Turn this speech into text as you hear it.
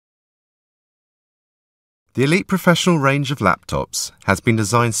The Elite Professional range of laptops has been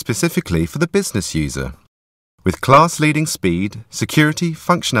designed specifically for the business user, with class-leading speed, security,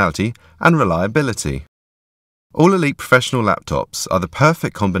 functionality, and reliability. All Elite Professional laptops are the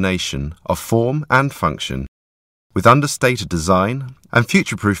perfect combination of form and function, with understated design and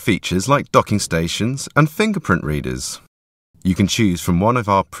future-proof features like docking stations and fingerprint readers. You can choose from one of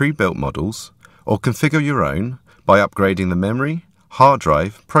our pre-built models or configure your own by upgrading the memory, hard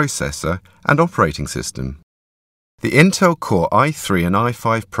drive, processor, and operating system. The Intel Core i3 and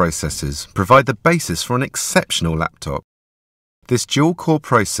i5 processors provide the basis for an exceptional laptop. This dual-core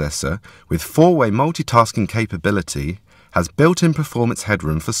processor with 4-way multitasking capability has built-in performance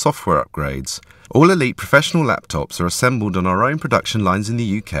headroom for software upgrades. All Elite Professional laptops are assembled on our own production lines in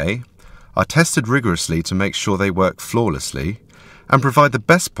the UK, are tested rigorously to make sure they work flawlessly, and provide the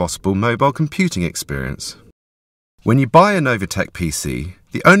best possible mobile computing experience. When you buy a Novatech PC,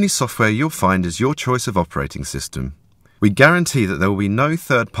 the only software you'll find is your choice of operating system. We guarantee that there will be no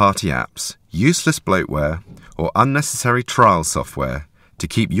third-party apps, useless bloatware, or unnecessary trial software to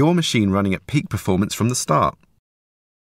keep your machine running at peak performance from the start.